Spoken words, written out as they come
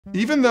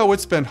Even though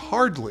it's been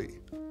hardly,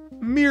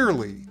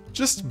 merely,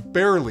 just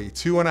barely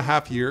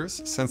 2.5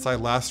 years since I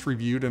last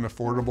reviewed an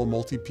affordable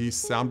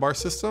multi-piece soundbar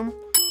system,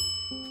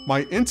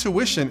 my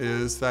intuition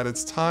is that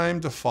it's time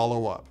to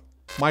follow up.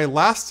 My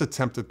last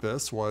attempt at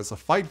this was a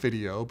fight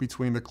video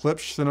between the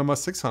Klipsch Cinema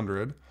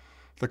 600,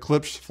 the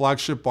Klipsch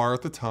flagship bar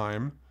at the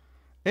time,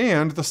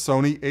 and the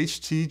Sony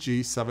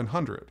HTG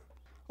 700.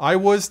 I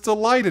was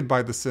delighted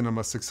by the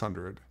Cinema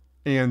 600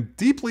 and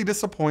deeply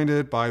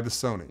disappointed by the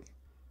Sony.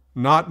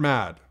 Not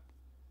mad.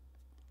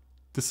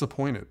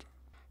 Disappointed.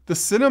 The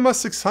Cinema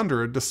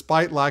 600,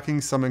 despite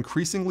lacking some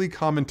increasingly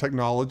common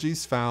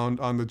technologies found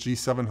on the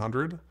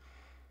G700,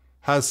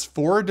 has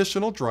 4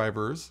 additional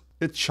drivers,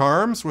 it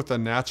charms with a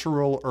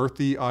natural,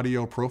 earthy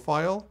audio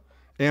profile,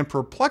 and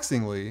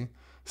perplexingly,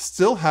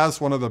 still has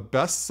one of the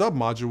best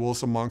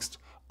submodules amongst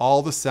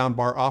all the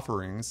soundbar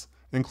offerings,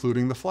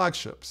 including the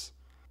flagships.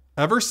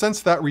 Ever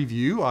since that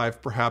review,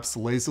 I've perhaps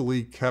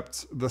lazily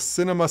kept the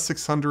Cinema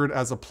 600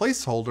 as a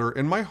placeholder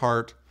in my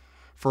heart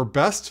for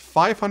best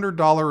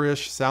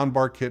 $500-ish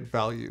soundbar kit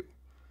value.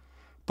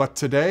 But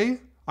today,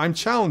 I'm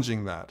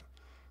challenging that.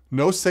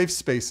 No safe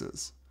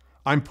spaces.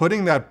 I'm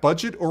putting that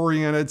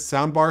budget-oriented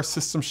soundbar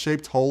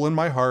system-shaped hole in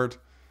my heart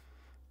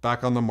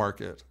back on the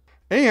market.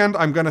 And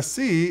I'm gonna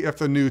see if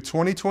the new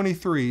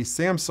 2023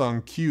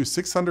 Samsung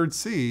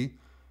Q600C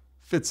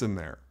fits in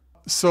there.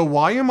 So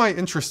why am I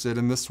interested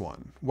in this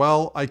one?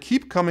 Well, I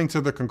keep coming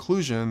to the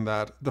conclusion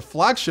that the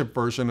flagship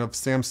version of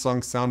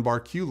Samsung's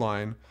soundbar Q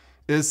line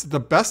is the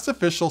best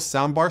official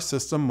soundbar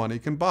system money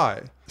can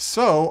buy.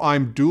 So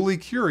I'm duly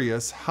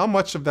curious how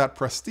much of that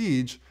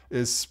prestige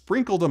is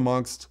sprinkled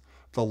amongst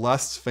the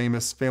less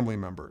famous family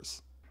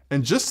members.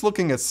 And just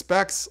looking at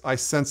specs, I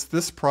sense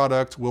this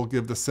product will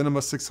give the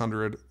Cinema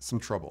 600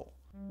 some trouble.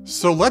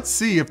 So let's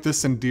see if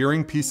this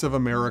endearing piece of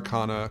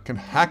Americana can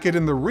hack it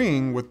in the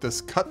ring with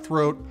this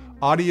cutthroat,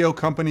 audio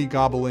company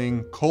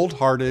gobbling,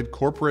 cold-hearted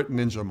corporate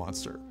ninja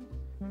monster.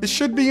 It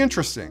should be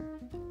interesting.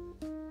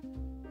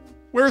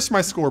 Where's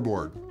my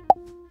scoreboard?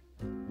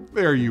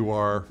 There you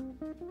are.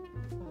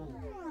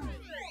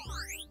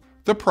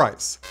 The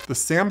price. The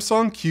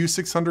Samsung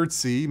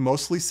Q600C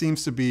mostly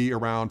seems to be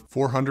around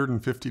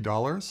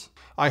 $450.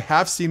 I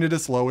have seen it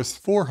as low as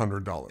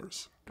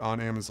 $400 on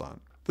Amazon.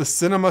 The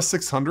Cinema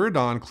 600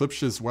 on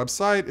Klipsch's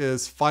website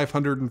is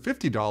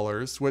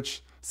 $550,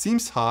 which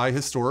seems high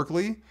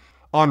historically.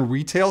 On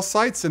retail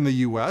sites in the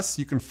US,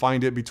 you can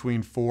find it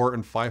between $400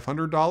 and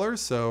 $500,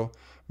 so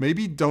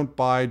maybe don't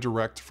buy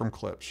direct from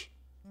Klipsch.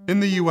 In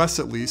the US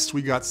at least,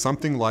 we got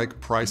something like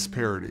price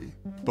parity.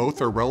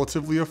 Both are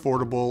relatively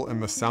affordable in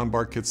the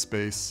soundbar kit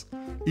space.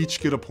 Each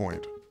get a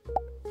point.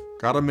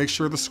 Gotta make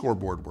sure the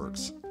scoreboard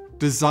works.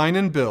 Design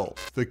and build,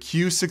 the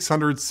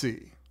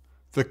Q600C.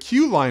 The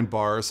Q line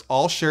bars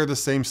all share the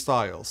same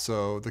style,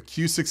 so the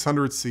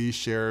Q600C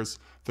shares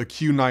the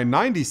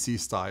Q990C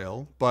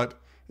style, but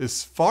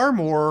is far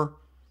more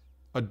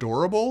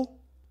adorable.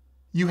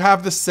 You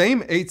have the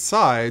same 8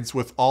 sides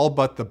with all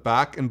but the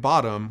back and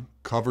bottom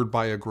covered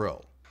by a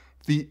grill.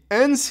 The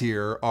ends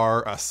here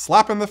are a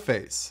slap in the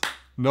face,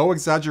 no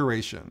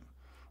exaggeration,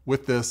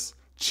 with this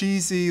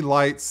cheesy,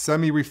 light,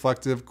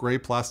 semi-reflective gray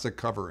plastic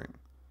covering.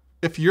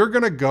 If you're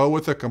gonna go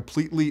with a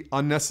completely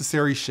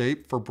unnecessary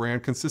shape for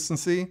brand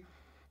consistency,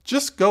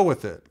 just go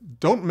with it.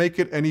 Don't make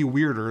it any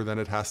weirder than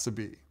it has to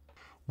be.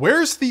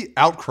 Where's the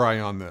outcry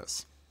on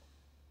this?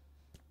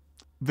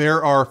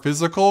 There are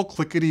physical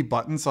clickety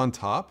buttons on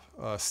top,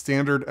 a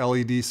standard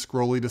LED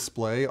scrolly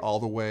display all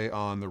the way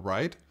on the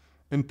right,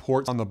 and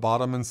ports on the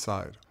bottom and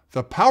side.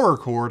 The power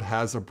cord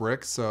has a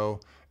brick,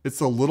 so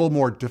it's a little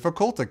more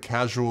difficult to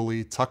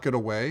casually tuck it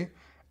away,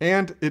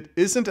 and it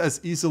isn't as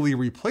easily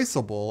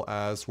replaceable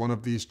as one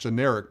of these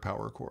generic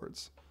power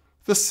cords.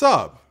 The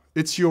sub,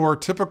 it's your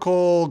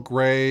typical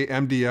gray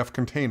MDF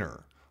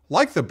container.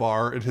 Like the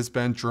bar, it has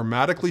been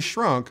dramatically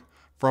shrunk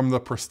from the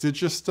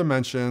prestigious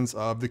dimensions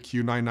of the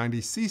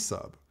Q990C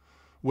sub,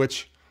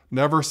 which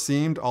never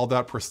seemed all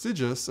that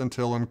prestigious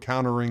until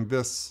encountering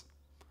this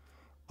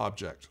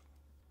object.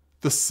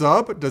 The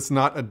sub does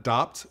not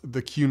adopt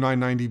the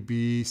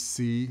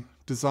Q990BC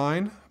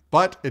design,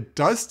 but it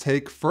does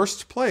take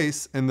first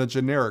place in the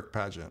generic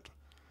pageant.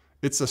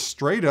 It's a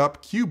straight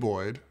up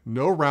cuboid,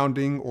 no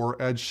rounding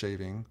or edge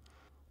shaving,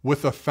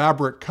 with a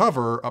fabric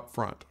cover up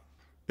front.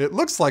 It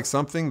looks like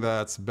something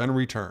that's been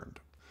returned.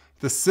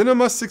 The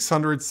Cinema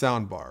 600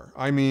 soundbar.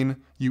 I mean,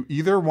 you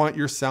either want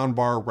your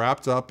soundbar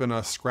wrapped up in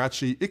a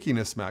scratchy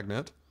ickiness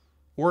magnet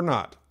or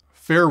not.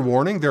 Fair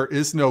warning, there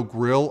is no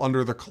grill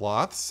under the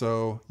cloth,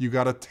 so you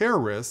got a tear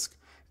risk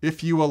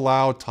if you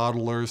allow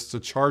toddlers to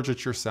charge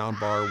at your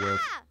soundbar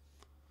with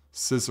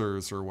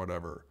scissors or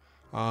whatever.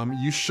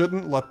 You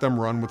shouldn't let them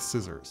run with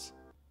scissors.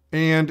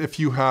 And if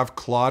you have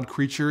clawed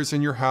creatures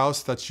in your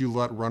house that you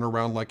let run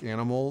around like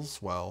animals,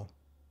 well,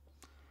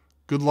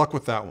 good luck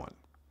with that one.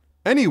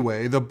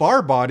 Anyway, the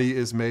bar body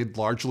is made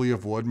largely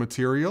of wood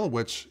material,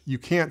 which you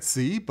can't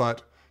see,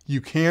 but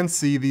you can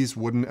see these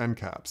wooden end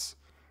caps.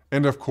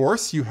 And of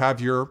course, you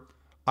have your,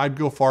 I'd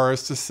go far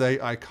as to say,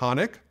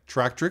 iconic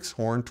Tractrix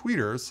horn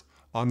tweeters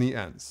on the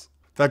ends.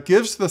 That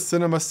gives the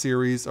Cinema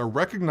series a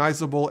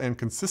recognizable and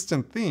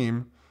consistent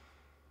theme,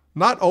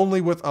 not only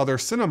with other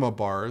cinema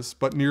bars,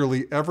 but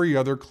nearly every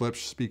other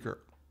Klipsch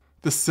speaker.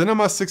 The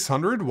Cinema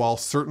 600, while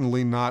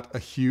certainly not a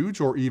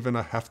huge or even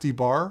a hefty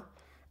bar,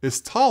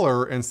 is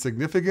taller and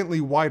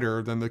significantly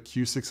wider than the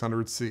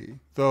Q600C,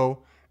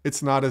 though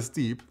it's not as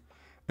deep,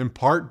 in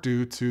part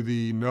due to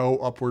the no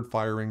upward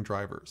firing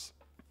drivers.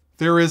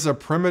 There is a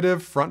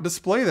primitive front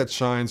display that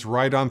shines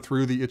right on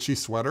through the itchy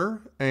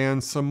sweater,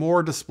 and some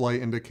more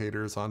display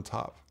indicators on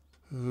top.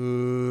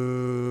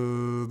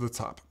 The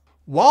top.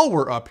 While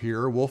we're up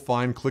here, we'll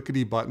find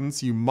clickety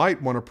buttons you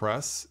might want to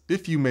press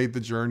if you made the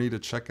journey to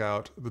check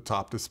out the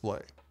top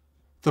display.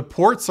 The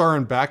ports are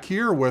in back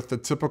here with the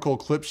typical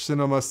Klipsch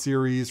Cinema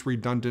series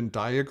redundant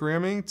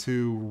diagramming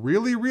to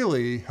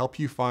really help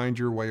you find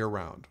your way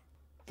around.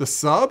 The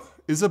sub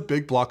is a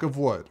big block of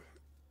wood.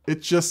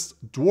 It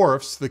just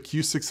dwarfs the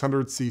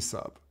Q600C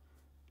sub.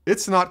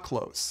 It's not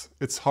close.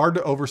 It's hard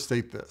to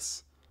overstate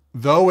this.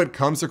 Though it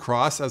comes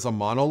across as a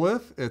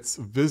monolith, its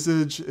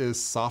visage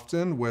is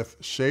softened with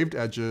shaved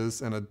edges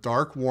and a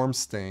dark warm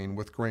stain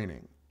with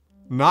graining.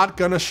 Not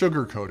gonna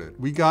sugarcoat it.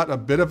 We got a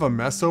bit of a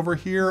mess over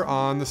here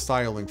on the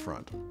styling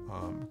front.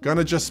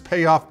 Gonna just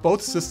pay off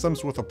both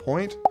systems with a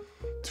point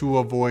to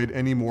avoid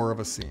any more of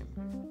a scene.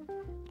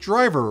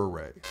 Driver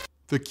array.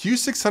 The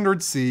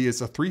Q600C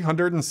is a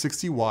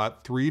 360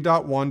 watt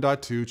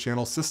 3.1.2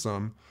 channel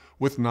system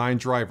with 9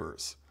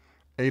 drivers,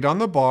 8 on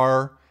the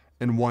bar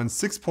and one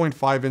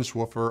 6.5 inch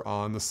woofer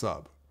on the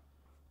sub.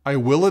 I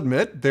will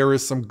admit there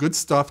is some good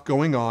stuff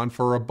going on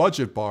for a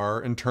budget bar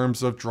in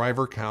terms of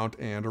driver count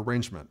and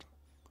arrangement.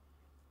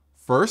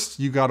 First,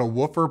 you got a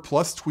woofer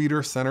plus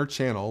tweeter center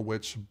channel,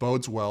 which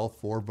bodes well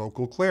for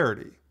vocal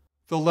clarity.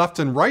 The left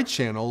and right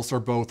channels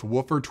are both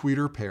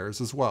woofer-tweeter pairs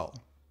as well.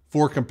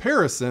 For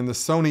comparison, the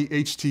Sony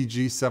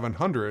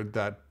HTG700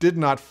 that did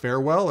not fare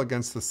well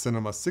against the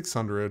Cinema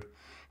 600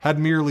 had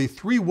merely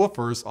 3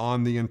 woofers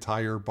on the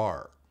entire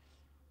bar.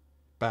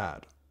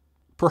 Bad.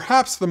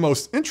 Perhaps the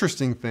most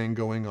interesting thing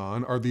going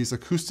on are these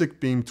acoustic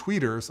beam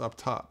tweeters up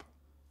top.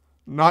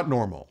 Not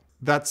normal.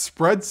 That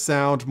spread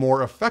sound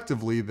more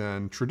effectively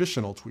than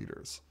traditional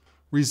tweeters,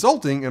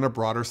 resulting in a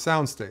broader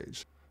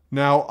soundstage.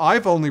 Now,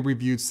 I've only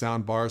reviewed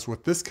soundbars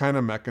with this kind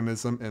of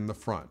mechanism in the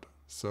front,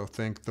 so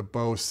think the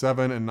Bose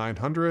 7 and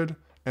 900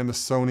 and the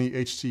Sony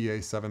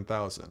HTA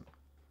 7000.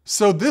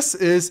 So this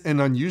is an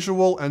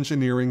unusual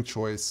engineering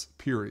choice,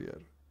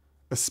 period,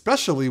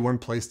 especially when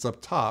placed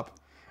up top,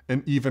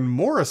 and even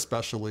more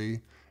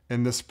especially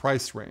in this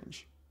price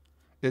range.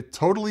 It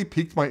totally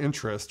piqued my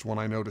interest when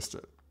I noticed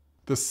it.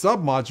 The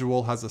sub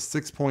module has a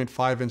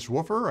 6.5 inch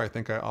woofer, I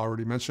think I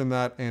already mentioned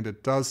that, and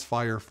it does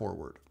fire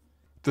forward.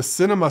 The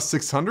Cinema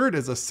 600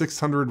 is a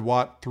 600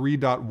 watt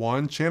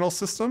 3.1 channel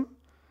system.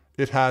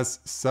 It has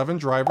 7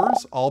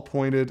 drivers, all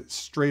pointed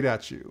straight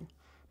at you.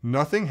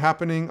 Nothing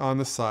happening on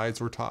the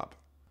sides or top.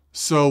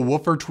 So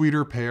woofer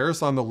tweeter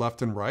pairs on the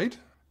left and right,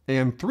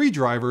 and 3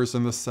 drivers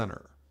in the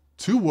center,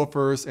 2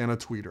 woofers and a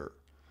tweeter.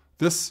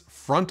 This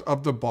front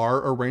of the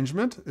bar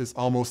arrangement is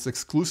almost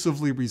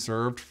exclusively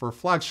reserved for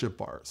flagship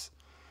bars.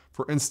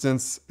 For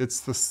instance,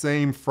 it's the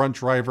same front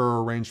driver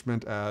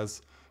arrangement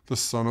as the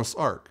Sonos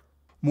Arc.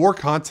 More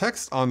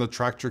context on the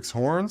Tractrix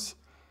horns.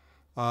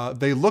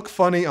 They look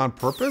funny on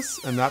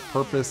purpose, and that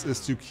purpose is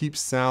to keep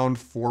sound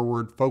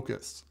forward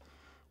focused,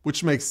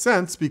 which makes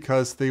sense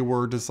because they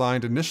were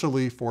designed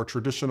initially for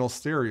traditional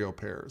stereo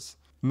pairs,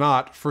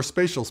 not for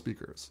spatial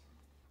speakers.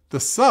 The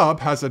sub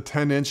has a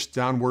 10-inch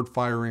downward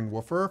firing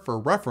woofer. For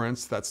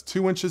reference, that's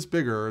 2 inches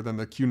bigger than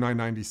the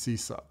Q990C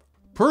sub.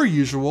 Per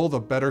usual, the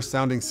better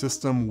sounding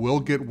system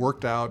will get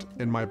worked out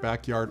in my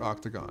backyard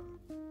octagon.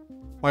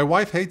 My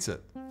wife hates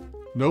it.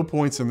 No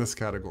points in this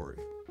category.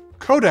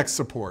 Codec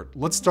support.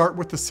 Let's start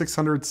with the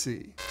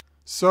 600C.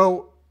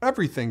 So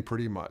everything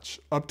pretty much,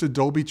 up to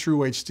Dolby True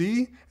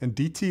HD and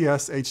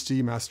DTS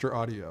HD Master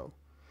Audio,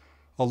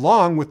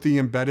 along with the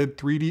embedded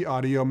 3D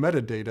audio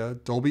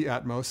metadata, Dolby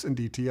Atmos and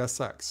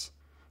DTS:X.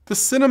 The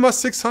Cinema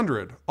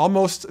 600,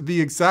 almost the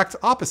exact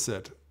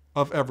opposite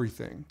of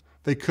everything.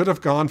 They could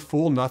have gone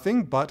full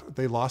nothing, but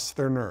they lost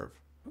their nerve.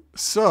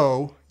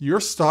 So you're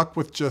stuck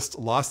with just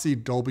lossy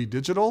Dolby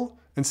Digital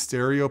and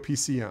stereo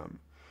PCM.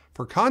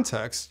 For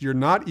context, you're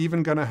not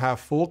even going to have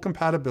full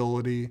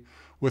compatibility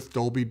with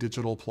Dolby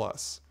Digital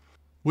Plus,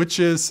 which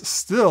is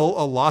still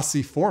a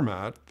lossy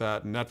format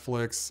that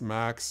Netflix,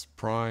 Max,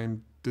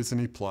 Prime,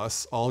 Disney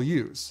Plus all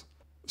use.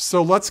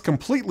 So let's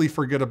completely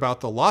forget about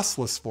the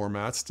lossless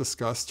formats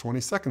discussed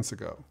 20 seconds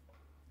ago.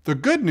 The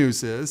good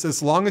news is,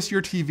 as long as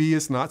your TV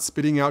is not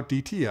spitting out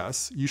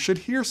DTS, you should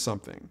hear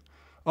something.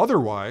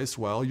 Otherwise,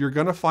 well, you're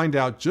going to find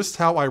out just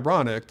how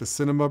ironic the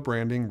cinema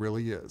branding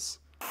really is.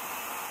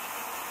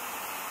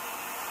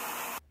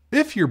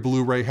 If your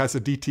Blu-ray has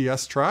a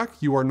DTS track,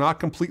 you are not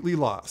completely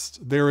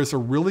lost. There is a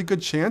really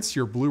good chance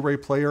your Blu-ray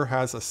player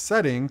has a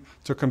setting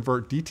to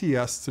convert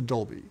DTS to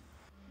Dolby.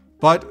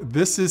 But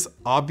this is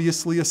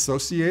obviously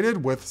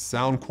associated with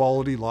sound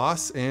quality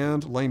loss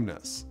and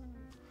lameness.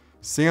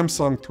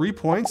 Samsung 3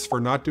 points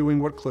for not doing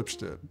what Klipsch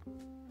did.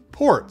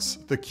 Ports,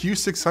 the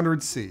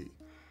Q600C,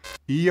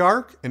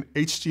 eARC, and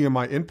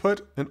HDMI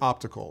input, and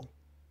optical.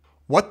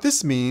 What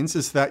this means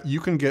is that you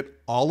can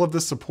get all of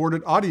the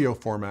supported audio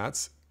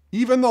formats,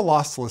 even the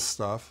lossless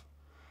stuff,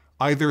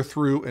 either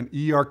through an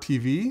eARC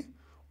TV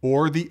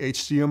or the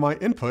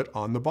HDMI input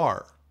on the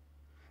bar.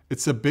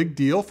 It's a big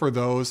deal for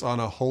those on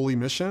a holy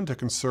mission to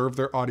conserve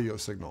their audio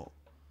signal.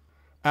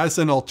 As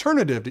an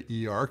alternative to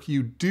eARC,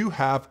 you do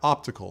have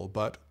optical,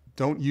 but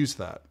don't use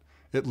that.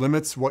 It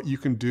limits what you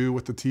can do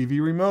with the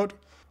TV remote,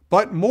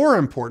 but more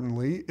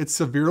importantly, it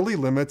severely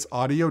limits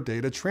audio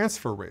data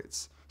transfer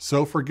rates.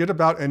 So forget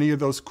about any of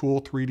those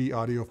cool 3D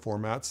audio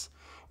formats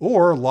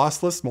or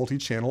lossless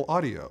multi-channel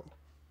audio.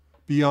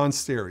 Beyond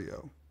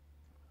stereo.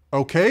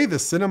 Okay, the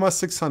Cinema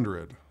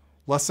 600.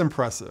 Less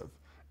impressive.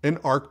 An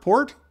ARC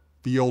port,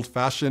 the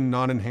old-fashioned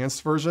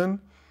non-enhanced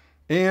version,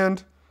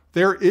 and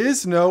there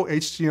is no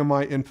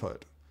HDMI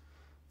input.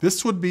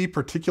 This would be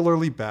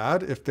particularly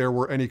bad if there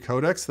were any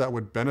codecs that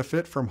would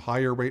benefit from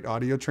higher rate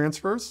audio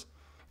transfers.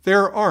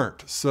 There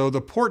aren't, so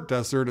the port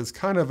desert is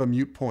kind of a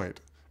moot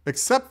point,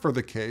 except for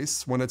the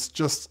case when it's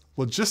just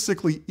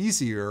logistically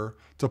easier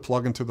to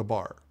plug into the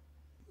bar.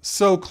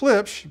 So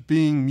Klipsch,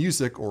 being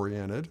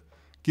music-oriented,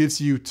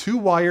 gives you two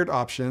wired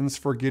options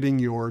for getting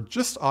your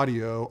just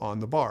audio on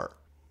the bar,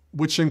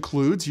 which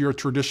includes your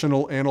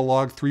traditional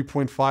analog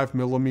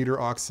 3.5mm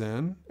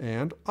aux-in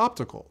and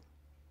optical.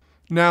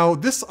 Now,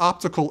 this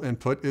optical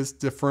input is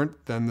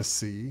different than the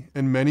C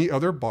and many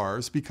other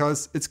bars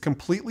because it's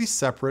completely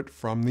separate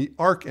from the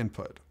ARC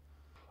input.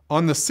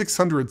 On the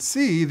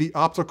 600C, the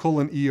optical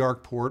and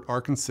eARC port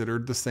are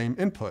considered the same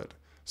input,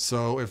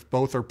 so if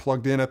both are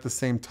plugged in at the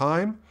same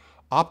time,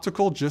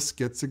 optical just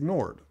gets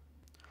ignored.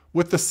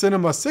 With the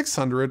Cinema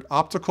 600,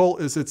 optical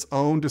is its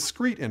own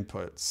discrete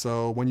input,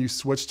 so when you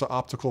switch to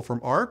optical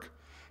from ARC,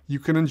 you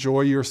can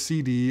enjoy your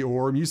CD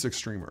or music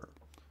streamer.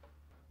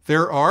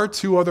 There are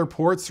two other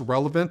ports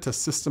relevant to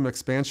system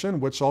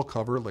expansion, which I'll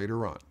cover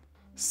later on.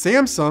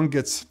 Samsung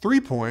gets 3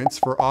 points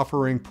for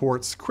offering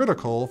ports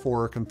critical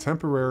for a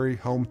contemporary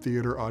home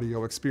theater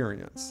audio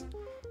experience.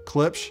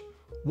 Klipsch,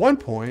 1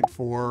 point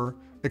for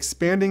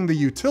expanding the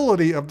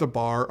utility of the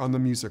bar on the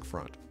music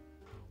front.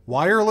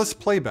 Wireless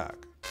playback.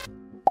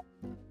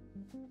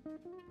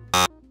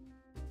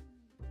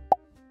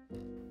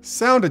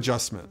 Sound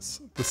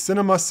adjustments, the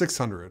Cinema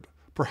 600.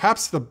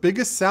 Perhaps the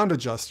biggest sound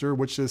adjuster,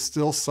 which is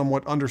still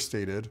somewhat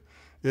understated,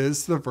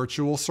 is the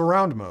virtual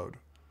surround mode.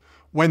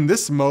 When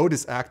this mode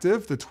is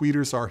active, the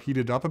tweeters are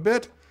heated up a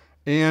bit,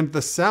 and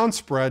the sound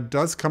spread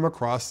does come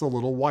across a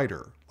little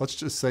wider, let's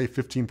just say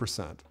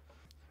 15%.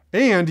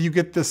 And you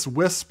get this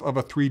wisp of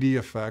a 3D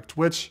effect,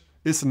 which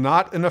is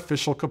not an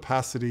official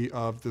capacity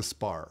of this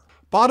bar.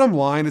 Bottom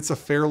line, it's a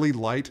fairly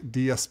light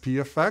DSP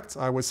effect.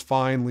 I was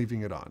fine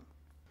leaving it on.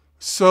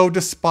 So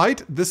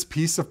despite this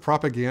piece of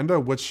propaganda,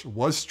 which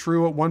was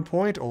true at one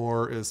point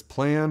or is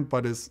planned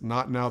but is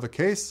not now the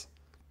case,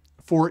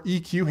 for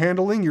EQ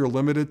handling, you're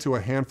limited to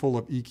a handful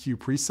of EQ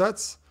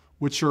presets,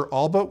 which are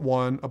all but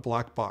one a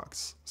black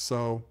box.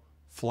 So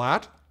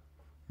flat,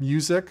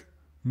 music,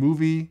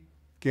 movie,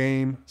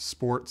 game,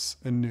 sports,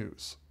 and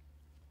news.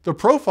 The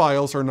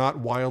profiles are not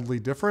wildly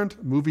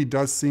different. Movie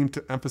does seem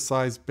to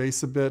emphasize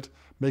bass a bit,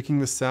 making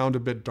the sound a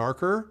bit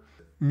darker.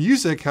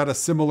 Music had a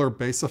similar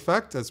bass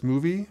effect as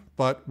movie,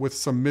 but with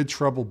some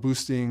mid-treble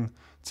boosting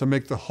to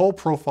make the whole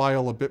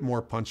profile a bit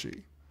more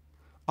punchy.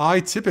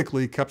 I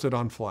typically kept it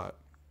on flat.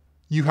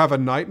 You have a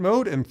night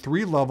mode and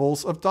 3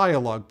 levels of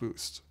dialogue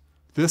boost.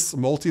 This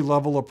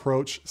multi-level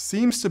approach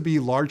seems to be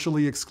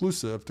largely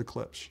exclusive to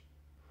Klipsch.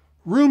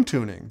 Room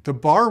tuning. The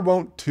bar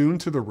won't tune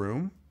to the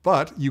room,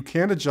 but you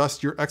can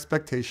adjust your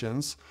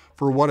expectations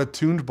for what a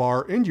tuned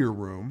bar in your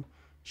room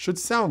should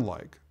sound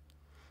like.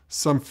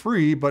 Some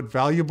free but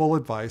valuable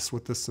advice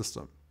with this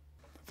system.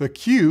 The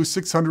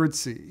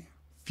Q600C.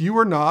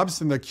 Fewer knobs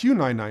than the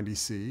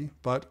Q990C,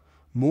 but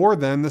more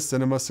than the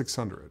Cinema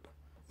 600.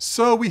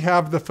 So we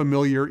have the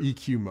familiar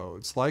EQ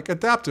modes, like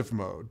adaptive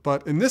mode,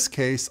 but in this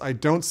case, I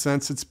don't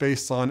sense it's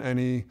based on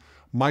any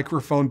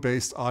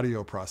microphone-based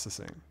audio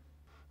processing.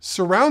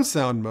 Surround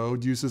sound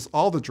mode uses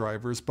all the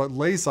drivers, but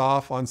lays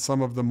off on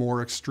some of the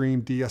more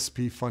extreme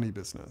DSP funny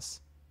business.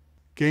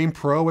 Game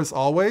Pro, as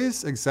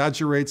always,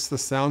 exaggerates the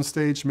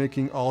soundstage,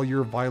 making all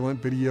your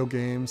violent video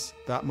games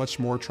that much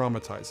more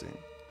traumatizing.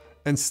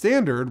 And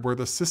Standard, where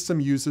the system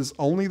uses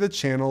only the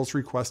channels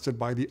requested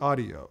by the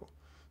audio,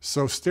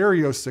 so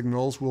stereo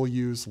signals will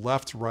use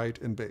left, right,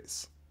 and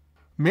bass.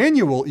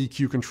 Manual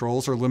EQ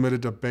controls are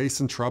limited to bass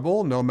and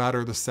treble, no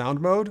matter the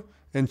sound mode,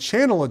 and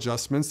channel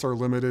adjustments are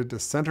limited to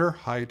center,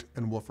 height,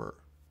 and woofer.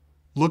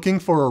 Looking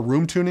for a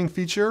room tuning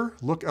feature?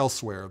 Look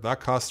elsewhere, that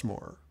costs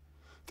more.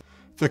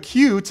 The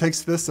Q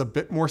takes this a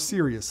bit more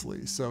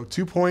seriously, so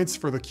 2 points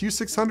for the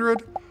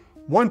Q600,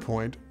 1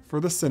 point for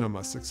the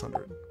Cinema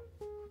 600.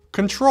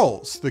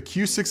 Controls, the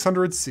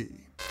Q600C.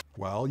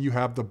 Well, you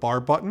have the bar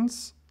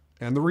buttons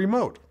and the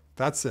remote.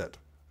 That's it.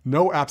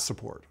 No app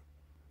support.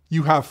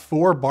 You have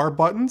 4 bar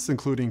buttons,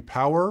 including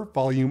power,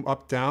 volume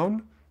up,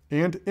 down,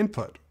 and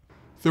input.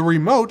 The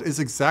remote is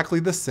exactly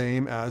the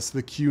same as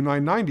the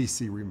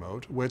Q990C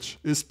remote, which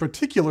is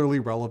particularly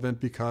relevant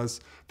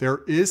because there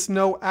is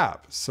no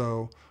app,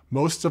 so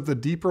most of the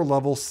deeper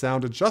level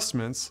sound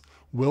adjustments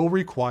will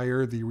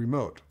require the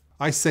remote.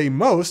 I say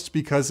most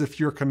because if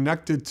you're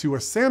connected to a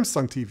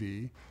Samsung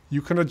TV,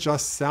 you can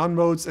adjust sound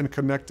modes and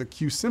connect to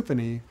Q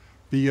Symphony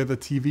via the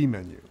TV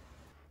menu.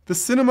 The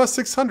Cinema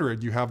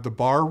 600, you have the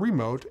bar,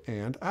 remote,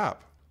 and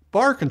app.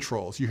 Bar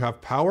controls, you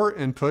have power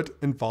input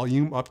and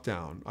volume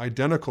up-down,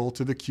 identical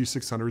to the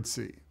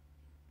Q600C.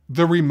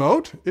 The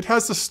remote, it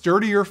has a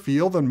sturdier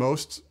feel than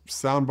most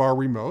soundbar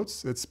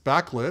remotes. It's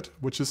backlit,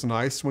 which is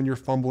nice when you're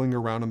fumbling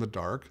around in the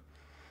dark.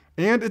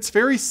 And it's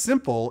very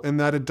simple in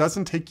that it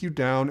doesn't take you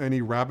down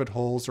any rabbit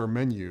holes or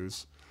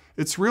menus.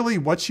 It's really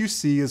what you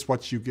see is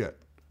what you get.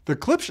 The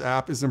Klipsch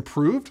app is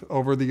improved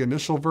over the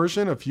initial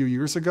version a few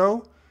years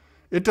ago.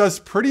 It does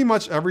pretty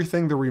much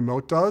everything the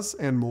remote does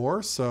and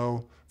more,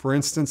 so for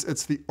instance,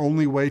 it's the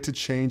only way to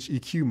change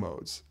EQ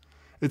modes.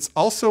 It's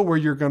also where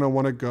you're going to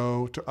want to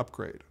go to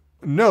upgrade.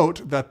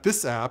 Note that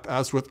this app,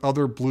 as with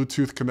other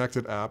Bluetooth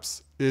connected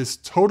apps, is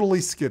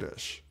totally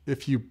skittish.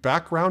 If you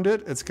background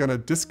it, it's going to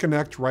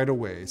disconnect right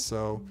away,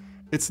 so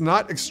it's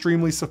not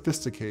extremely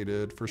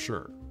sophisticated for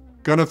sure.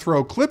 Gonna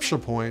throw Klipsch a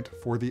point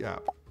for the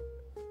app.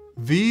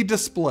 The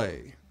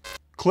display.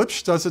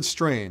 Klipsch does it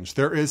strange.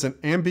 There is an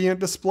ambient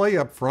display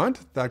up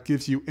front that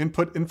gives you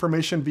input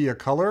information via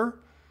color,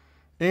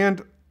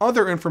 and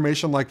other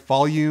information like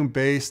volume,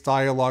 bass,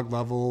 dialogue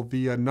level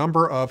via a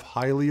number of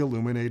highly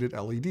illuminated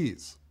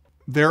LEDs.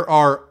 There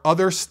are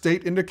other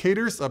state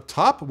indicators up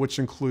top, which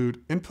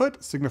include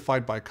input,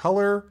 signified by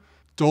color,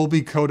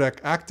 Dolby Codec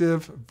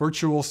Active,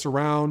 virtual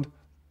surround,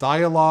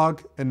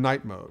 dialogue, and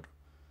night mode.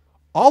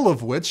 All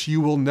of which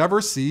you will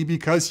never see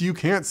because you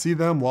can't see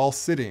them while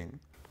sitting.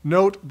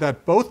 Note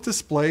that both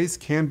displays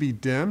can be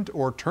dimmed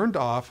or turned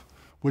off,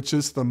 which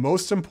is the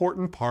most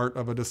important part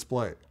of a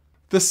display.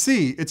 The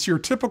C, it's your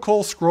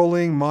typical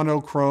scrolling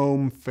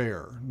monochrome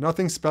fare.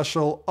 Nothing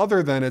special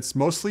other than it's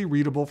mostly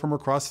readable from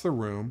across the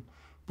room,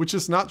 which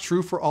is not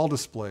true for all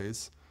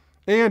displays,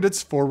 and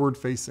it's forward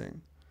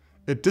facing.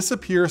 It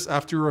disappears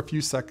after a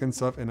few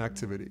seconds of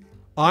inactivity.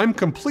 I'm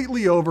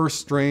completely over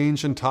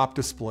strange and top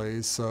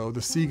displays, so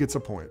the C gets a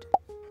point.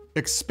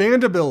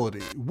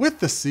 Expandability. With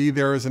the C,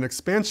 there is an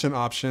expansion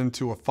option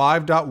to a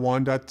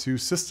 5.1.2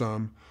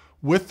 system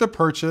with the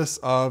purchase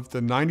of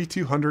the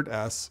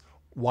 9200S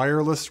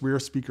wireless rear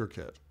speaker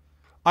kit.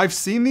 I've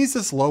seen these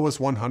as low as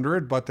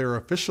 100, but they're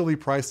officially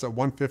priced at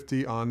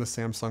 150 on the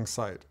Samsung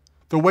site.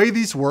 The way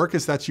these work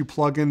is that you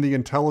plug in the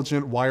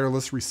intelligent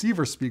wireless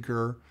receiver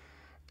speaker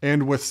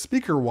and with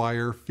speaker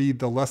wire feed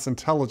the less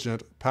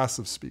intelligent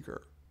passive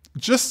speaker.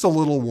 Just a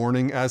little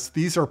warning, as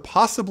these are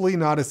possibly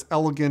not as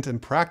elegant in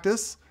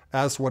practice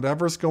as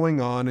whatever's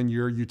going on in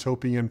your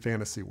utopian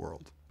fantasy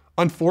world.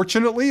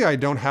 Unfortunately, I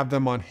don't have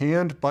them on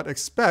hand, but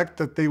expect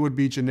that they would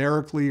be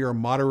generically or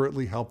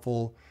moderately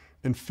helpful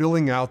in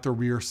filling out the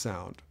rear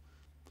sound,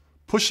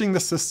 pushing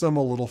the system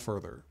a little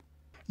further.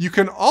 You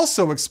can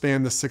also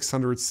expand the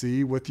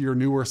 600C with your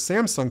newer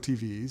Samsung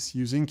TVs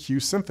using Q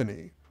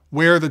Symphony,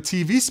 where the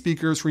TV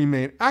speakers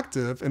remain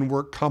active and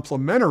work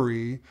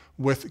complementary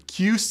with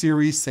Q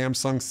series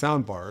Samsung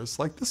soundbars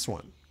like this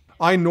one.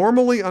 I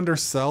normally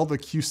undersell the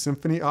Q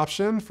Symphony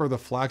option for the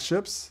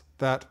flagships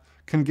that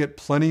can get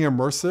plenty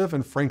immersive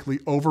and frankly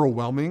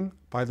overwhelming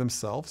by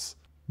themselves,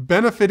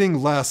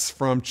 benefiting less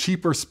from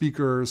cheaper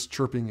speakers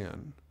chirping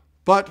in.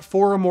 But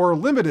for a more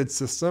limited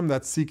system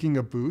that's seeking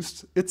a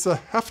boost, it's a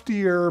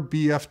heftier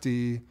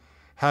BFD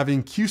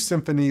having Q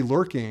Symphony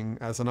lurking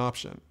as an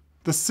option.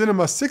 The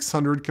Cinema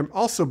 600 can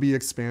also be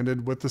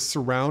expanded with the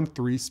Surround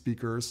 3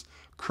 speakers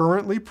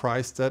currently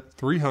priced at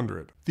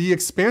 $300. The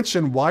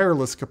expansion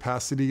wireless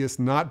capacity is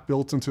not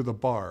built into the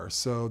bar,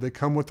 so they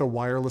come with a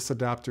wireless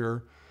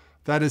adapter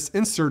that is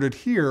inserted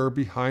here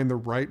behind the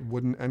right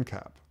wooden end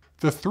cap.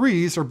 The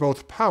 3s are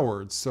both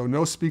powered, so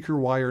no speaker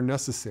wire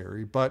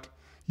necessary, but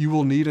you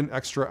will need an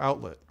extra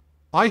outlet.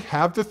 I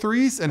have the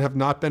 3s and have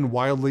not been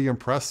wildly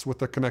impressed with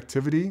the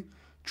connectivity.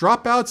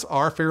 Dropouts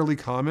are fairly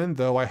common,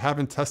 though I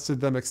haven't tested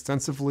them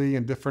extensively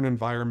in different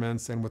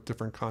environments and with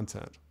different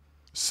content.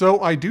 So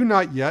I do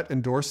not yet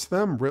endorse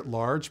them writ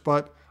large,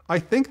 but I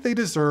think they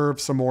deserve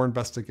some more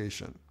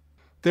investigation.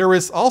 There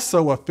is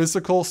also a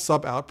physical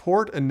sub-out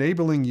port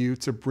enabling you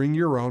to bring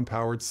your own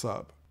powered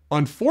sub.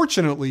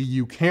 Unfortunately,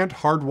 you can't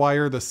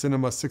hardwire the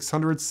Cinema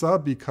 600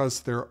 sub because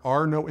there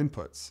are no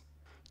inputs.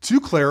 To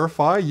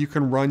clarify, you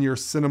can run your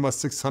Cinema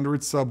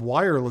 600 sub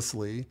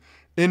wirelessly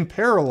in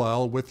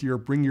parallel with your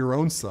bring your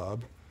own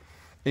sub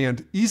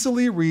and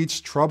easily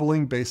reach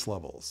troubling bass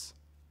levels,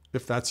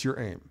 if that's your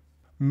aim.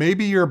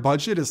 Maybe your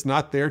budget is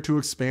not there to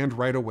expand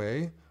right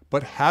away,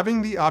 but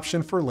having the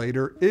option for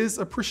later is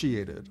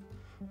appreciated.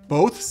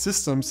 Both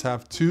systems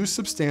have 2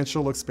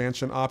 substantial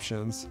expansion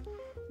options,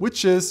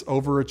 which is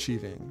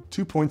overachieving,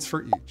 2 points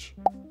for each.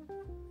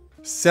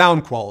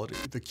 Sound quality,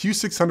 the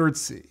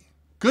Q600C.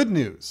 Good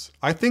news,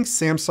 I think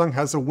Samsung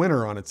has a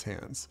winner on its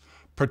hands,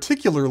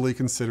 particularly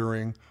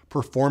considering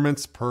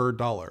performance per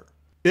dollar.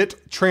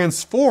 It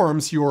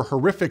transforms your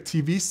horrific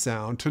TV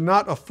sound to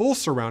not a full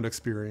surround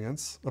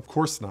experience, of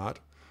course not,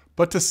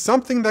 but to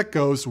something that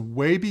goes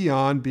way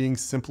beyond being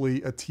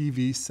simply a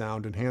TV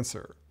sound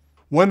enhancer.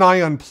 When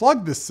I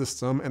unplugged this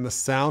system and the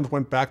sound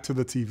went back to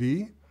the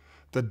TV,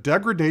 the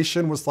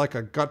degradation was like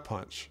a gut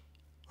punch.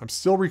 I'm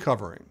still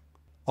recovering.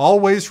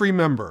 Always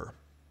remember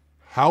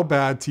how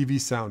bad TV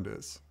sound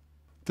is.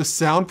 The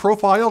sound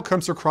profile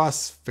comes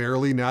across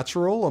fairly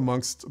natural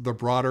amongst the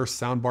broader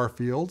soundbar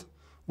field,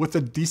 with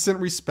a decent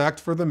respect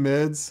for the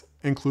mids,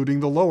 including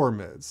the lower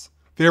mids.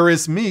 There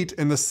is meat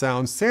in the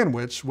sound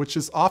sandwich, which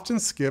is often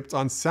skipped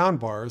on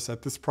soundbars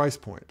at this price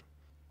point.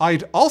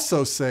 I'd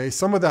also say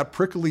some of that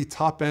prickly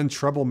top-end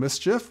treble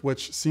mischief,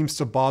 which seems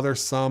to bother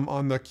some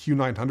on the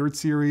Q900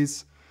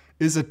 series,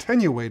 is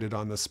attenuated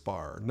on this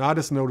bar, not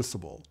as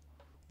noticeable.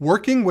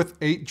 Working with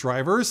 8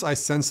 drivers, I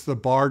sensed the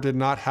bar did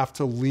not have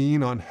to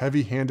lean on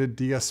heavy-handed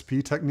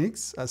DSP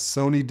techniques, as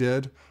Sony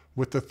did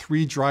with the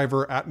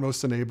 3-driver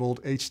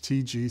Atmos-enabled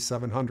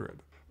HTG700.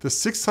 The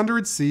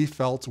 600C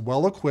felt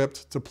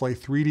well-equipped to play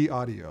 3D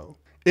audio.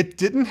 It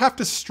didn't have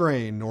to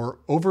strain or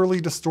overly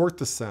distort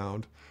the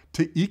sound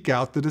to eke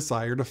out the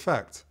desired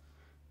effect.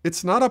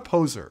 It's not a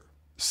poser.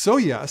 So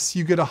yes,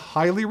 you get a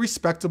highly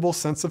respectable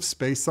sense of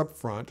space up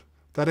front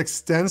that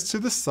extends to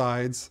the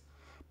sides,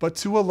 but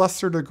to a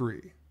lesser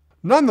degree.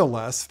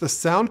 Nonetheless, the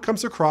sound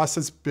comes across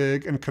as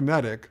big and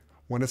kinetic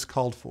when it's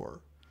called for.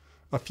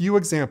 A few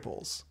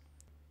examples.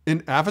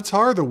 In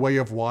Avatar: The Way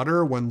of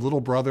Water, when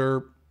little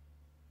brother...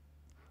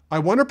 I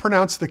want to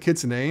pronounce the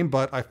kid's name,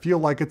 but I feel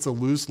like it's a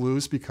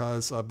lose-lose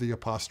because of the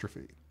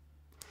apostrophe.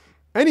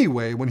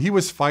 Anyway, when he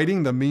was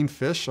fighting the mean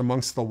fish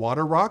amongst the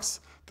water rocks,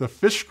 the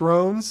fish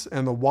groans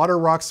and the water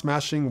rock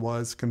smashing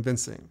was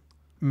convincing.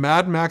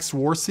 Mad Max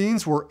war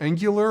scenes were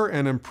angular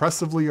and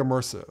impressively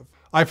immersive.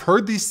 I've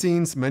heard these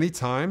scenes many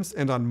times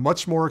and on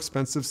much more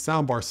expensive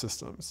soundbar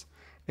systems,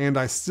 and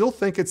I still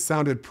think it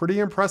sounded pretty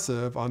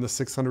impressive on the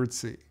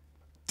 600C.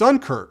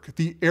 Dunkirk,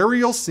 the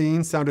aerial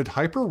scene sounded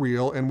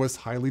hyper-real and was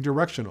highly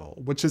directional,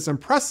 which is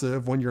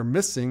impressive when you're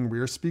missing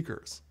rear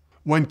speakers.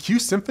 When Q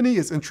Symphony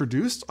is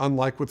introduced,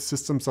 unlike with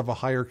systems of a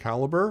higher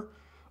caliber,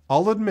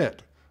 I'll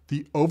admit,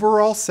 the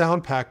overall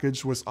sound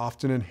package was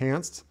often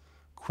enhanced,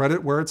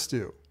 credit where it's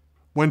due.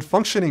 When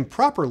functioning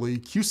properly,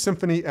 Q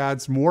Symphony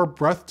adds more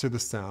breadth to the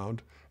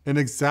sound and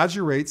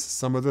exaggerates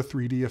some of the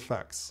 3D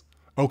effects.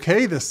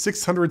 Okay, the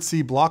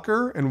 600C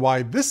blocker and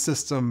why this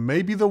system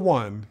may be the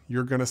one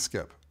you're gonna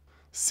skip.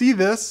 See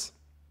this?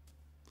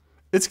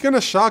 It's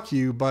gonna shock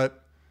you,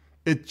 but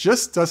it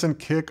just doesn't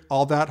kick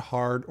all that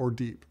hard or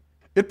deep.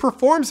 It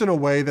performs in a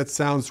way that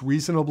sounds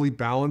reasonably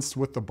balanced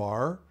with the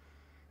bar,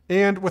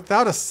 and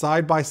without a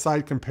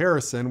side-by-side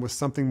comparison with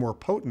something more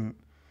potent,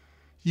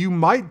 you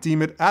might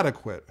deem it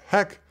adequate,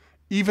 heck,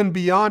 even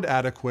beyond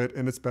adequate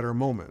in its better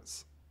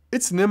moments.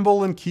 It's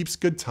nimble and keeps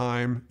good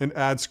time and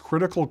adds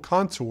critical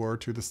contour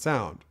to the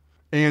sound,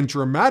 and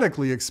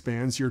dramatically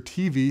expands your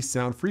TV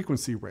sound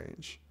frequency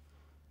range.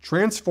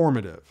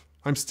 Transformative.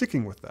 I'm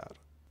sticking with that.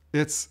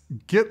 Its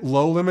get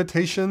low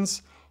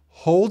limitations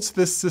holds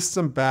this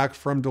system back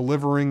from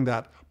delivering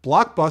that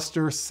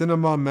blockbuster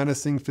cinema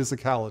menacing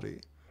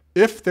physicality.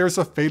 If there's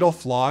a fatal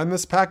flaw in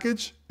this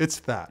package, it's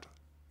that,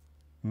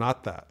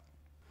 not that.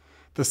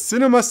 The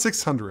Cinema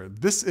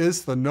 600, this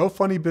is the no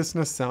funny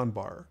business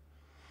soundbar.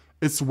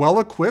 It's well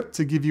equipped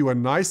to give you a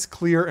nice,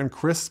 clear, and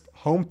crisp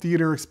home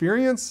theater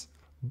experience,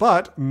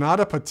 but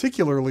not a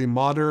particularly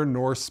modern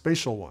nor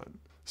spatial one.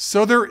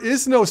 So there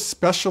is no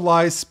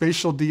specialized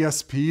spatial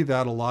DSP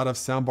that a lot of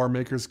soundbar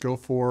makers go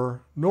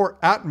for, nor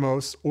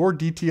Atmos or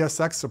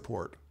DTSX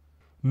support,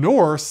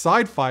 nor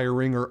side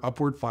firing or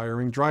upward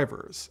firing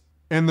drivers.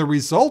 And the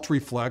result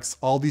reflects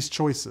all these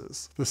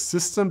choices. The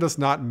system does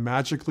not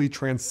magically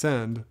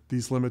transcend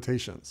these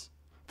limitations.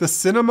 The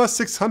Cinema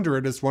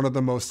 600 is one of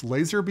the most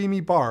laser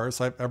beamy bars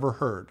I've ever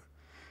heard,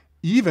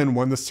 even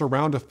when the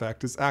surround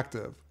effect is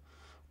active,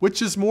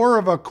 which is more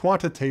of a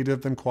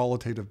quantitative than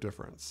qualitative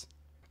difference.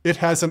 It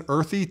has an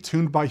earthy,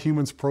 tuned by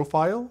humans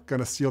profile.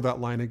 Gonna steal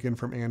that line again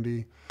from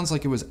Andy. Sounds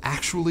like it was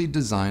actually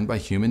designed by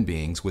human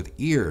beings with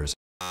ears.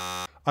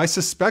 I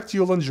suspect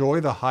you'll enjoy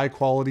the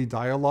high-quality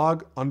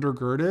dialogue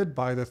undergirded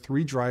by the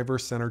 3-driver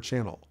center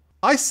channel.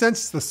 I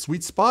sensed the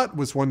sweet spot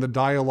was when the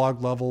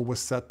dialogue level was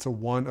set to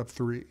 1 of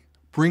 3,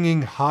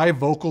 bringing high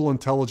vocal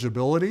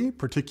intelligibility,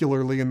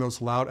 particularly in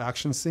those loud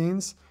action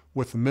scenes,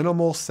 with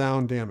minimal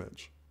sound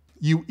damage.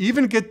 You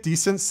even get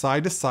decent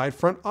side-to-side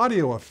front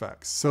audio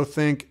effects, so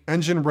think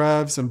engine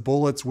revs and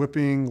bullets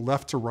whipping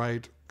left to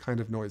right kind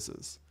of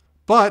noises,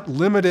 but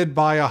limited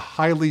by a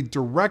highly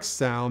direct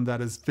sound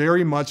that is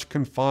very much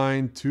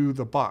confined to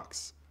the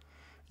box.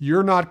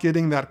 You're not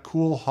getting that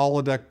cool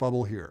holodeck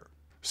bubble here.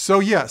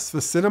 So yes,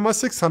 the Cinema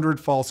 600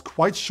 falls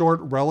quite short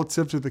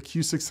relative to the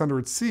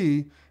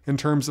Q600C in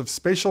terms of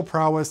spatial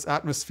prowess,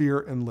 atmosphere,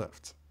 and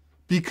lift.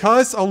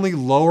 Because only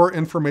lower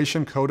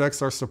information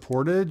codecs are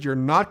supported, you're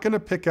not going to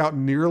pick out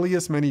nearly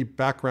as many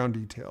background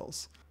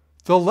details.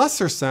 The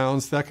lesser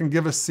sounds that can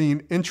give a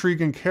scene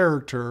intrigue and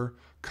character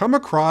come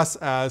across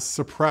as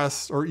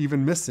suppressed or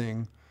even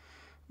missing,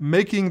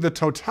 making the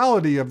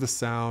totality of the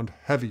sound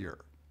heavier.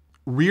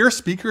 Rear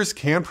speakers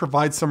can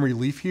provide some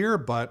relief here,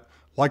 but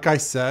like I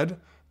said,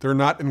 they're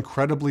not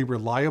incredibly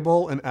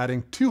reliable, and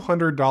adding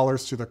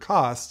 $200 to the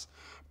cost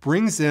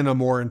brings in a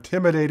more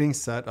intimidating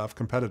set of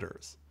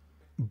competitors.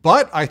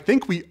 But I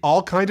think we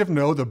all kind of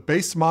know the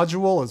bass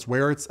module is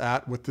where it's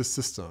at with this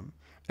system.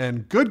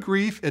 And good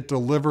grief, it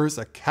delivers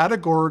a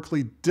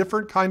categorically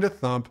different kind of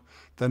thump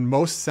than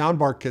most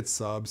soundbar kit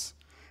subs,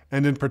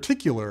 and in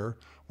particular,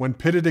 when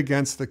pitted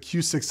against the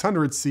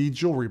Q600C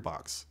jewelry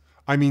box.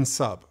 I mean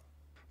sub.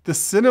 The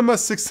Cinema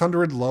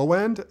 600 low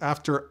end,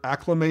 after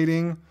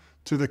acclimating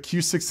to the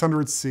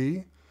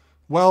Q600C,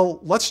 well,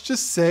 let's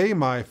just say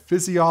my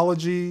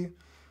physiognomy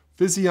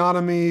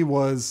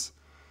was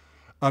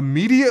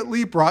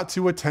immediately brought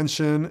to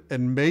attention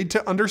and made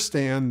to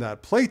understand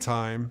that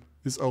playtime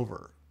is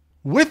over.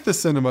 With the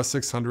Cinema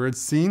 600,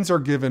 scenes are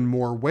given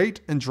more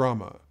weight and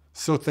drama,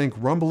 so think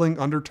rumbling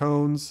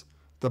undertones,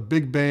 the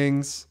big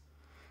bangs,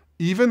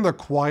 even the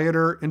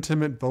quieter,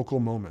 intimate vocal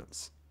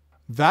moments.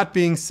 That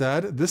being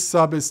said, this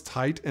sub is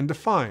tight and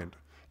defined.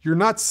 You're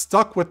not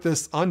stuck with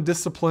this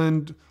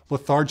undisciplined,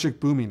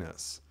 lethargic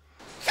boominess.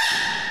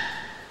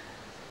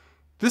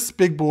 This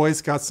big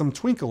boy's got some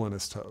twinkle in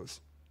his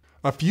toes.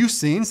 A few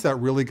scenes that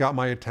really got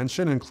my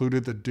attention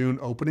included the Dune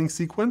opening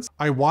sequence.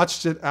 I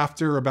watched it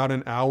after about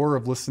an hour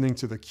of listening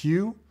to the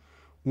Q.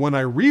 When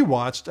I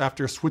rewatched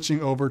after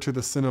switching over to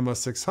the Cinema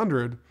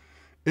 600,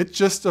 it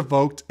just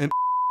evoked an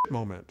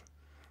moment.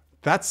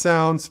 That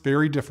sounds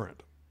very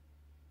different.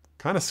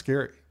 Kind of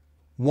scary.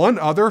 One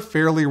other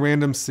fairly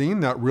random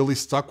scene that really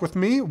stuck with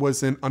me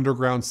was in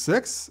Underground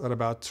 6 at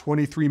about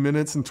 23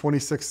 minutes and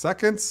 26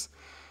 seconds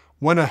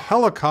when a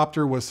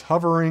helicopter was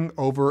hovering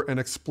over an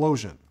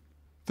explosion.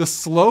 The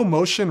slow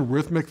motion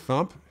rhythmic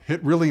thump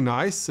hit really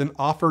nice and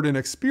offered an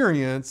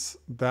experience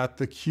that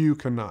the Q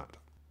cannot.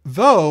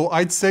 Though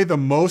I'd say the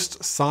most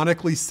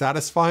sonically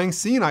satisfying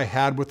scene I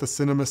had with the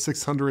Cinema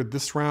 600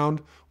 this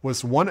round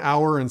was 1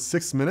 hour and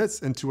 6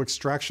 minutes into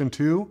Extraction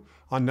 2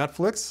 on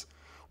Netflix,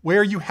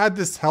 where you had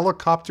this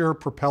helicopter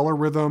propeller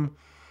rhythm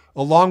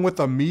along with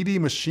a meaty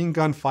machine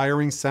gun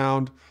firing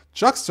sound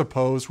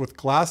juxtaposed with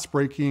glass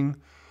breaking,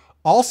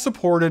 all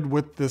supported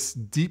with this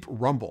deep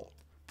rumble.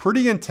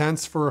 Pretty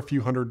intense for a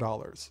few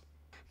 $100s.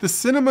 The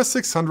Cinema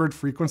 600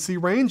 frequency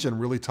range,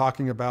 and really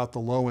talking about the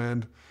low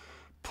end,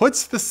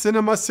 puts the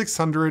Cinema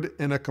 600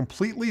 in a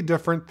completely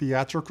different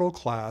theatrical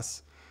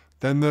class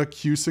than the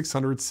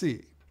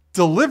Q600C,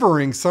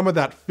 delivering some of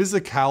that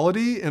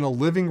physicality in a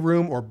living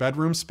room or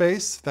bedroom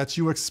space that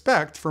you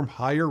expect from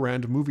higher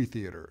end movie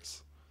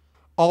theaters.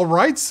 All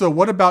right, so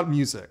what about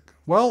music?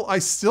 Well, I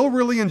still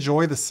really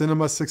enjoy the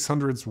Cinema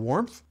 600's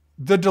warmth.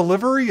 The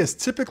delivery is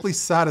typically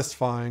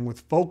satisfying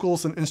with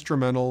vocals and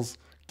instrumentals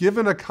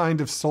given a kind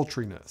of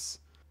sultriness.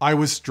 I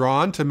was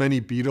drawn to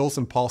many Beatles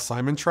and Paul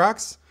Simon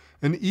tracks,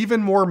 and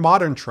even more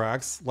modern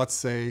tracks, let's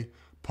say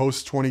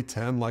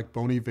post-2010 like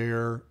Bon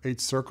Iver, 8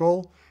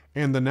 Circle,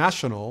 and The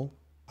National,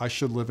 I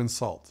Should Live in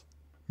Salt.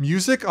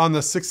 Music on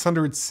the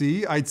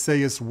 600C I'd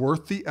say is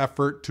worth the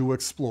effort to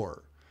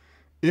explore.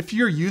 If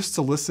you're used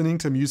to listening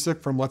to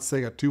music from, let's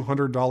say, a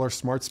 $200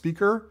 smart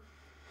speaker,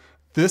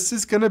 this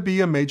is going to be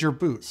a major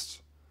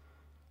boost.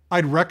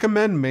 I'd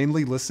recommend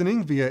mainly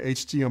listening via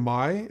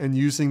HDMI and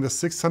using the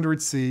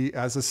 600C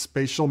as a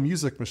spatial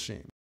music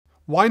machine.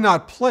 Why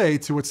not play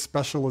to its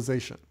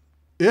specialization?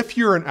 If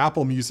you're an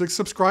Apple Music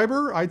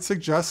subscriber, I'd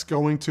suggest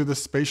going to the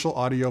Spatial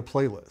Audio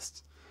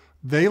playlist.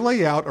 They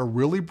lay out a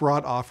really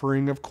broad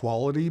offering of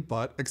quality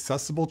but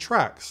accessible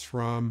tracks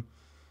from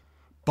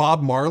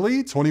Bob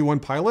Marley, 21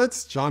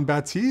 Pilots, John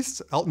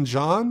Baptiste, Elton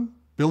John,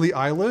 Billie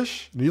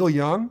Eilish, Neil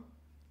Young,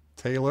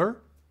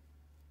 Taylor,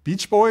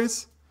 Beach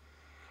Boys.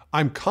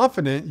 I'm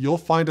confident you'll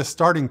find a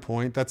starting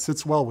point that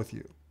sits well with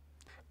you.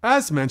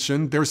 As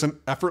mentioned, there's an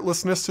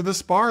effortlessness to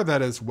this bar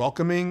that is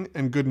welcoming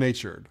and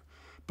good-natured.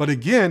 But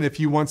again, if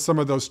you want some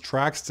of those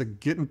tracks to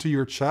get into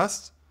your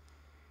chest,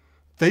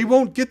 they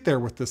won't get there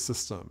with this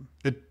system.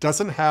 It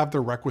doesn't have the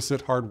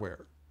requisite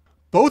hardware.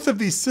 Both of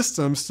these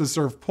systems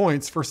deserve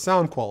points for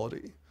sound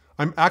quality.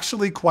 I'm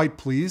actually quite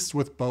pleased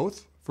with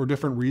both for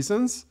different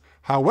reasons.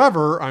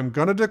 However, I'm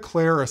gonna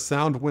declare a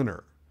sound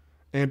winner,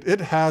 and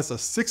it has a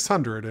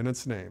 600 in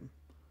its name.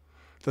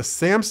 The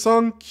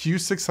Samsung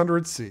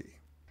Q600C.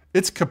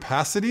 Its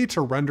capacity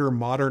to render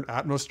modern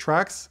Atmos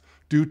tracks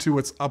due to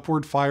its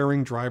upward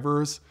firing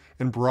drivers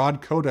and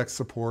broad codec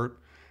support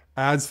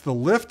adds the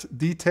lift,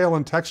 detail,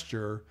 and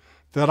texture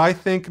that I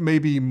think may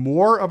be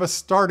more of a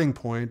starting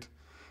point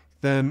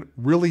than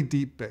really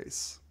deep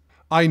bass.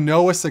 I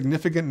know a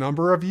significant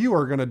number of you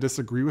are going to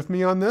disagree with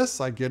me on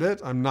this. I get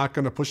it. I'm not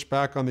going to push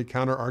back on the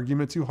counter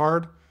argument too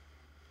hard.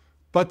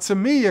 But to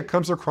me, it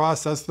comes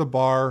across as the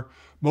bar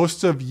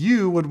most of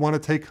you would want to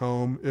take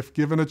home if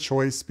given a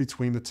choice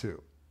between the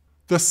two.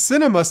 The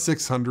Cinema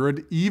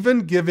 600,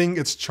 even giving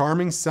its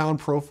charming sound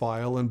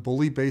profile and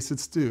bully bass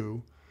its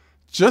due,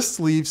 just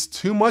leaves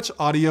too much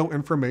audio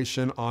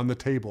information on the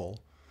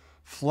table,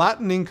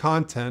 flattening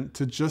content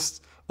to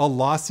just a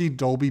lossy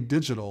Dolby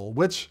Digital,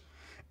 which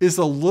is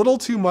a little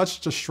too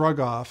much to shrug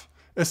off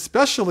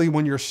especially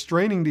when you're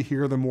straining to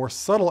hear the more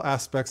subtle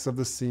aspects of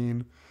the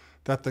scene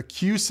that the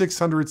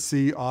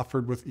Q600C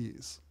offered with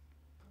ease.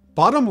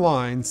 Bottom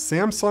line,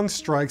 Samsung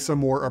strikes a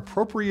more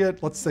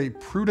appropriate, let's say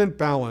prudent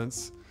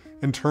balance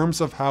in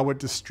terms of how it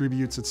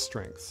distributes its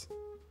strengths.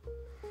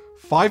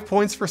 5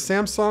 points for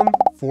Samsung,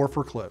 4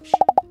 for Klipsch.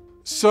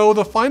 So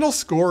the final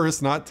score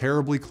is not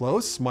terribly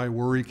close. My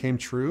worry came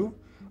true.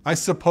 I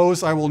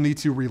suppose I will need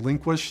to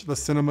relinquish the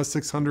Cinema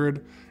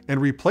 600 and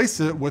replace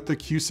it with the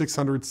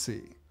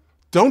Q600C.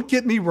 Don't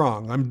get me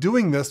wrong, I'm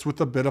doing this with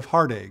a bit of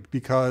heartache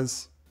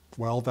because,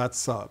 well, that's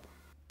sub.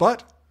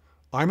 But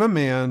I'm a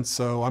man,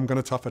 so I'm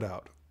gonna tough it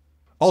out.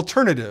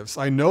 Alternatives.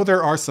 I know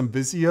there are some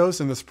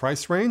Vizios in this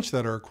price range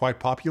that are quite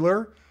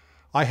popular.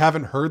 I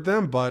haven't heard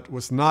them, but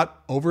was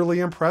not overly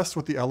impressed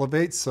with the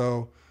Elevate,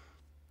 so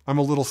I'm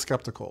a little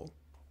skeptical.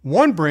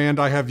 One brand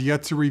I have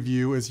yet to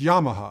review is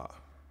Yamaha.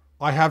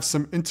 I have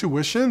some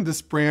intuition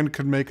this brand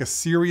could make a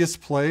serious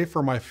play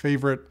for my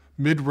favorite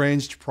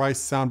mid-ranged price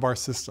soundbar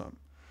system.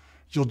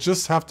 You'll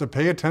just have to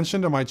pay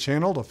attention to my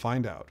channel to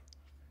find out.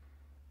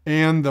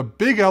 And the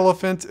big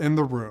elephant in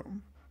the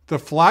room. The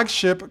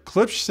flagship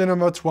Klipsch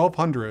Cinema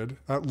 1200,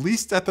 at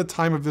least at the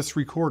time of this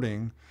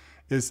recording,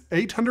 is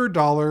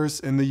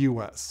 $800 in the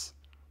US.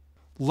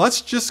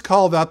 Let's just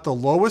call that the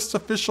lowest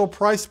official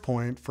price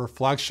point for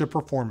flagship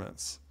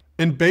performance.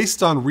 And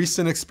based on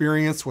recent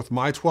experience with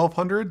my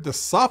 1200, the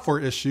software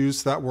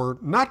issues that were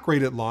not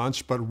great at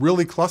launch but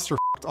really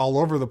cluster-fucked all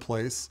over the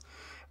place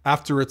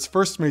after its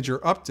first major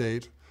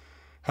update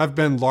have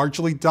been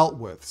largely dealt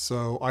with,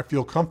 so I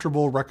feel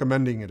comfortable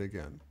recommending it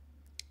again.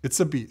 It's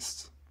a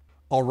beast.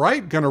 All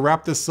right, gonna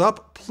wrap this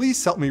up.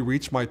 Please help me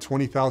reach my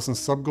 20,000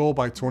 sub goal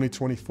by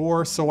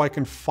 2024 so I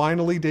can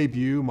finally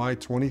debut my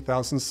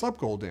 20,000 sub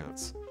goal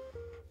dance.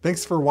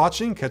 Thanks for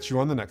watching, catch you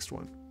on the next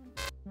one.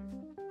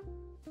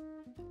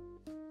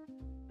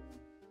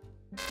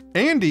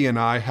 Andy and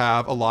I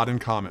have a lot in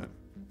common.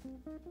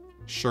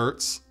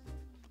 Shirts,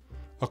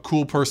 a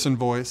cool person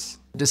voice,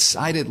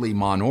 Decidedly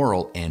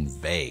monaural and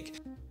vague.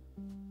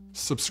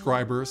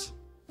 subscribers,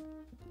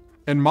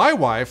 and my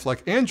wife,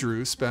 like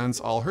Andrew, spends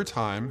all her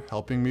time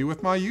helping me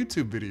with my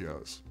YouTube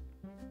videos.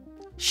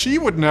 She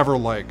would never,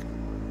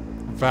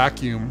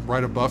 vacuum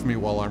right above me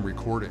while I'm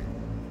recording.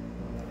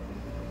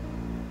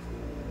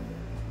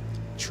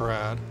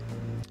 Trad.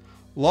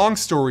 Long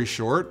story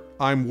short,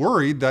 I'm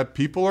worried that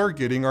people are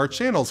getting our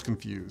channels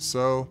confused,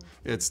 so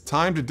it's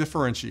time to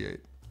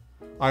differentiate.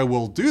 I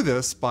will do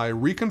this by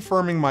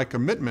reconfirming my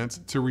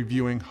commitment to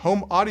reviewing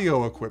home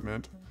audio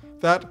equipment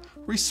that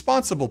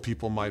responsible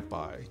people might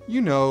buy,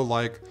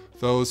 like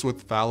those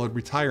with valid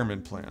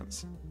retirement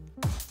plans.